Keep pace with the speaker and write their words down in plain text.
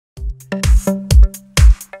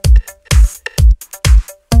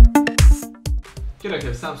Here I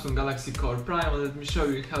have Samsung Galaxy Core Prime. Let me show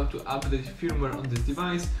you how to update firmware on this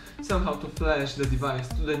device, so how to flash the device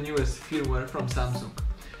to the newest firmware from Samsung.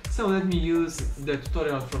 So let me use the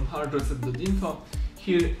tutorial from HardReset.Info.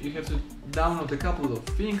 Here you have to download a couple of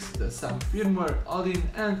things, some firmware, Odin,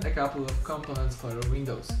 and a couple of components for your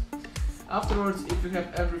Windows. Afterwards, if you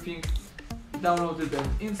have everything downloaded and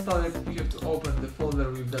installed, you have to open the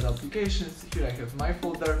folder with that applications. Here I have my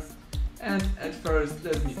folder. And at first,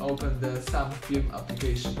 let me open the SamFirm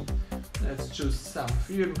application. Let's choose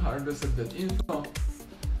SamFirm, HardReset.Info,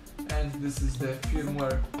 and this is the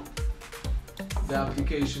firmware, the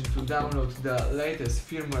application to download the latest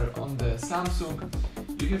firmware on the Samsung.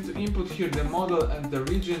 You have to input here the model and the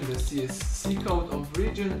region, the CSC code of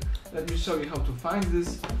region. Let me show you how to find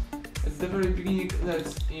this. At the very beginning,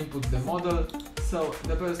 let's input the model. So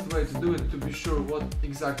the best way to do it, to be sure what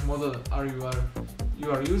exact model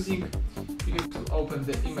you are using, you have to open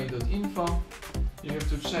the email.info. You have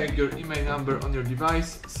to check your email number on your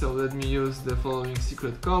device. So let me use the following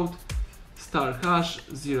secret code,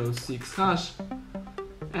 *#06#,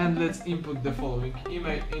 and let's input the following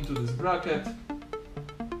email into this bracket.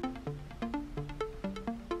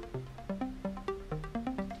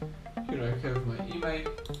 Here I have my email.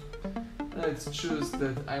 Let's choose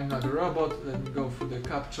that I'm not a robot. Let me go for the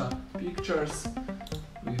captcha pictures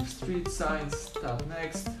with street signs. Tap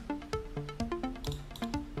next.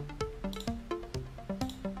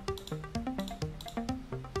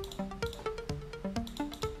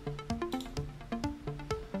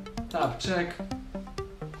 Tap check.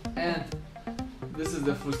 And this is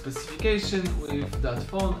the full specification with that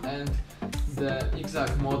phone and the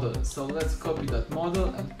exact model. So let's copy that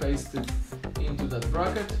model and paste it into that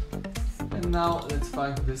bracket. And now let's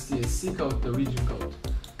find the CSC code, the region code.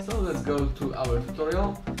 So let's go to our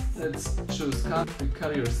tutorial. Let's choose country,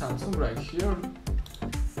 carrier, Samsung right here.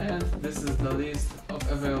 And this is the list of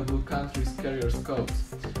available countries, carriers,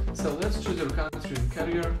 codes. So let's choose your country and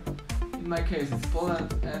carrier. In my case it's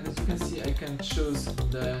Poland, and as you can see I can choose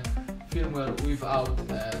the firmware without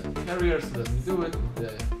carrier. So let me do it with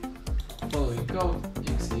the following code,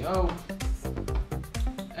 XEO.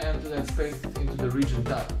 And let's paste it into the region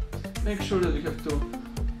tab. Make sure that you have to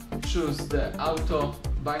choose the auto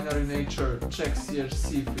binary nature, check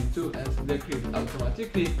CRC32 and decrypt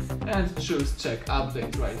automatically, and choose check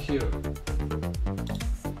update right here.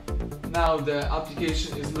 Now the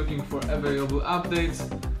application is looking for available updates.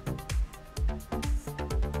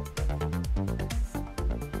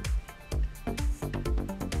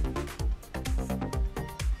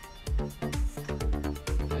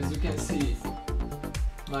 As you can see,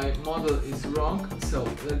 my model is wrong, so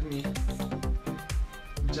let me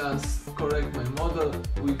just correct my model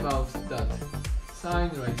without that sign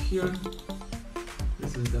right here.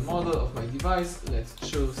 This is the model of my device. Let's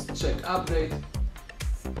choose check update.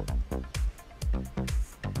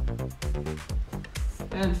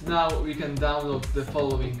 And now we can download the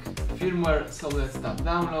following firmware. So let's tap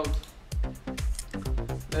download.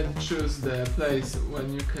 Let's choose the place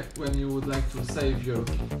when you would like to save your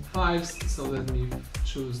files. So let me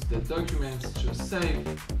choose the documents, choose save.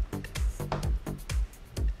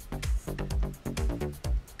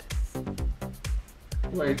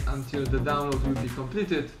 Wait until the download will be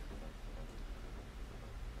completed.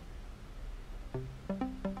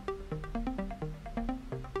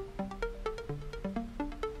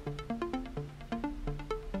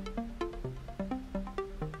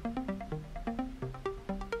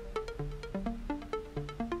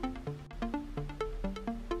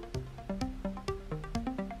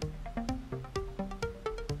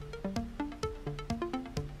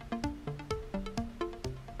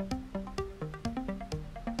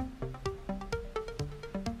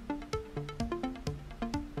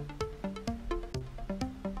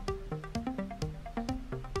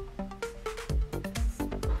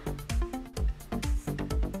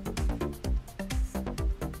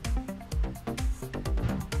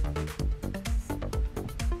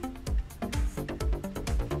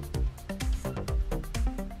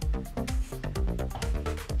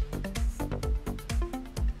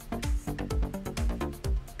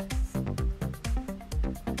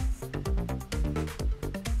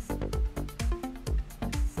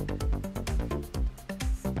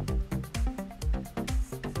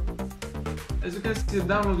 As you can see, the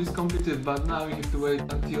download is completed, but now you have to wait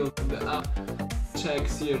until the app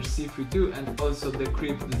checks CRC32 and also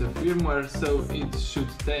decrypt the firmware, so it should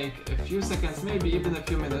take a few seconds, maybe even a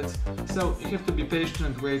few minutes. So you have to be patient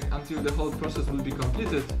and wait until the whole process will be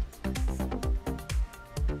completed.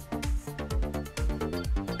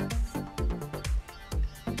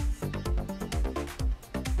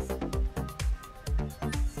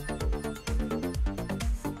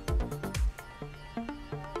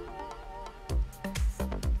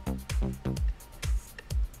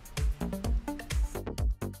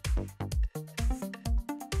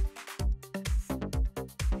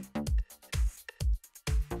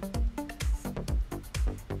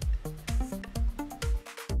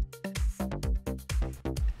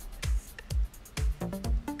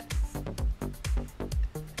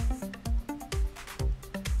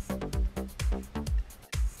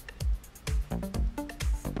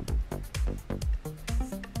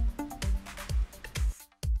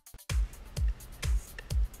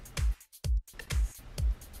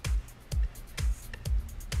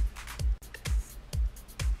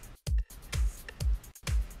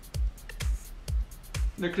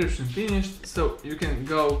 Decryption finished, so you can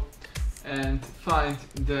go and find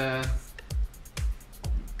the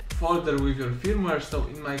folder with your firmware. So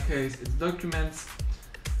in my case it's documents.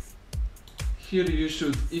 Here you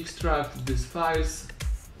should extract these files.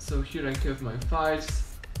 So here I have my files.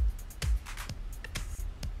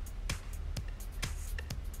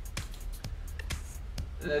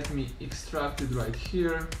 Let me extract it right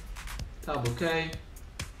here. Tab OK.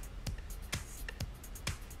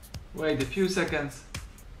 Wait a few seconds.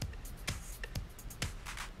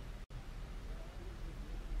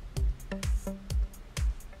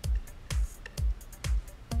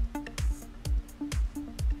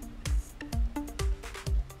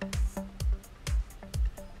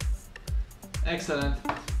 Excellent.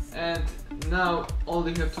 And now all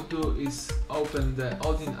you have to do is open the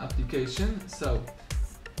Odin application. So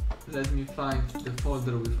let me find the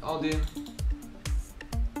folder with Odin.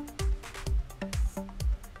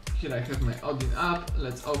 Here I have my Odin app.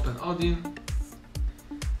 Let's open Odin.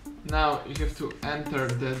 Now you have to enter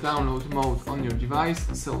the download mode on your device.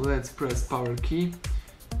 So let's press power key,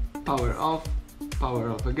 power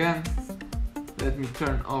off again. Let me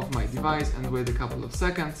turn off my device and wait a couple of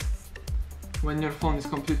seconds. When your phone is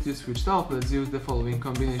completely switched off, let's use the following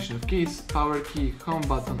combination of keys: power key, home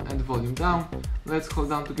button and volume down. Let's hold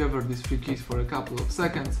down together these three keys for a couple of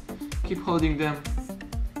seconds. Keep holding them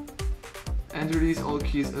and release all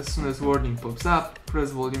keys as soon as warning pops up.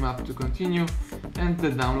 Press volume up to continue and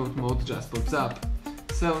the download mode just pops up.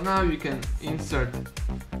 So now you can insert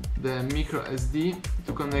the micro SD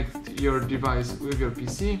to connect your device with your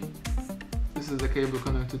PC. This is the cable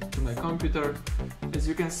connected to my computer. As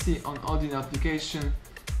you can see on Odin application,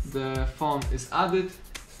 the phone is added.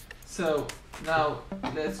 So now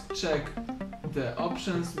let's check the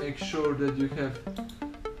options, make sure that you have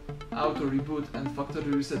auto reboot and factory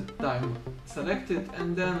reset time selected,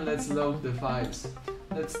 and then let's load the files.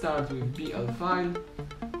 Let's start with BL file.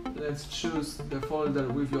 Let's choose the folder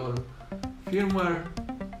with your firmware,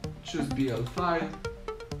 choose BL file.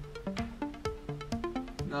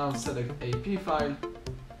 Now select AP file.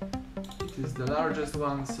 It is the largest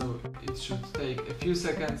one, so it should take a few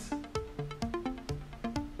seconds.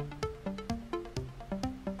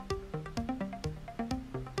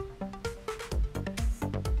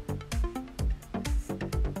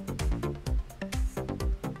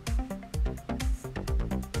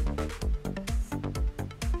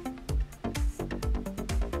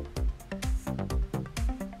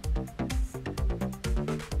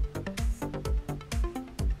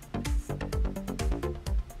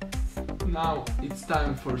 Now it's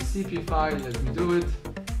time for CP file, let me do it.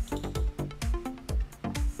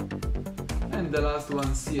 And the last one,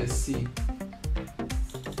 CSC.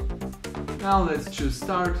 Now let's choose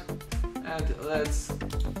start and let's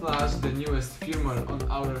flash the newest firmware on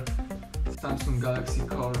our Samsung Galaxy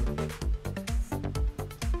Core.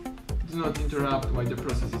 Do not interrupt while the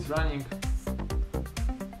process is running.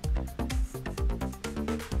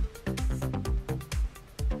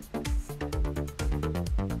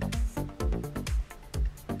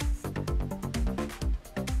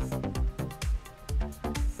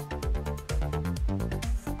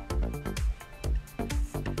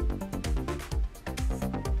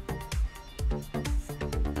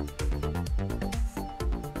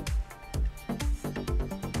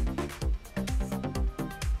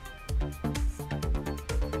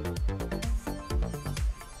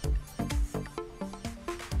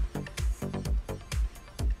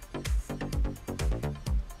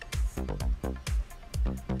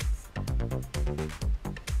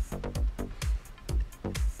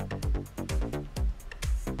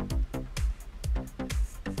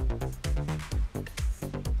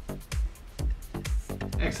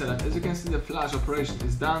 Excellent, as you can see the flash operation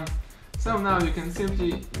is done. So now you can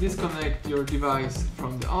simply disconnect your device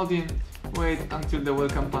from the Odin, wait until the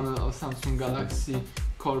welcome panel of Samsung Galaxy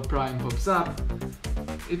Core Prime pops up.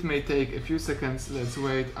 It may take a few seconds, let's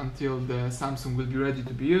wait until the Samsung will be ready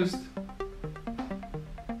to be used.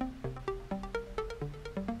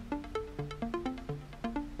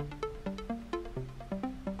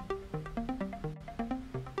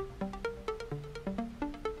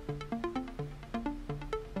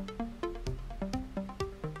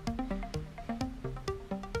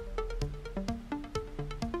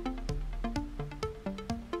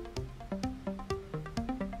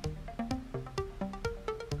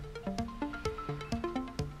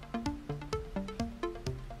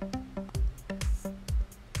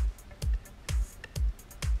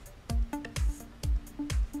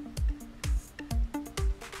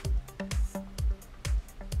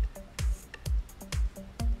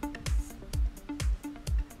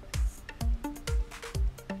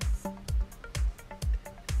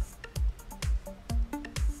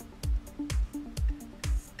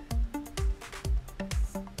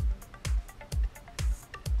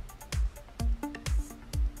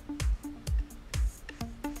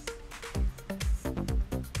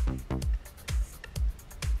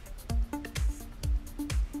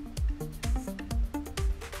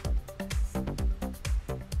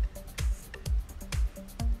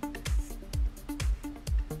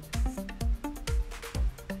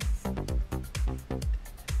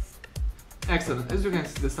 Excellent, as you can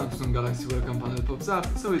see the Samsung Galaxy welcome panel pops up,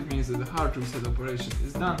 so it means that the hard reset operation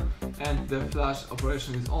is done and the flash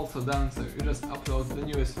operation is also done, so you just upload the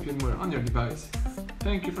newest firmware on your device.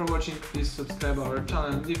 Thank you for watching, please subscribe our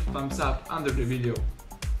channel and leave thumbs up under the video.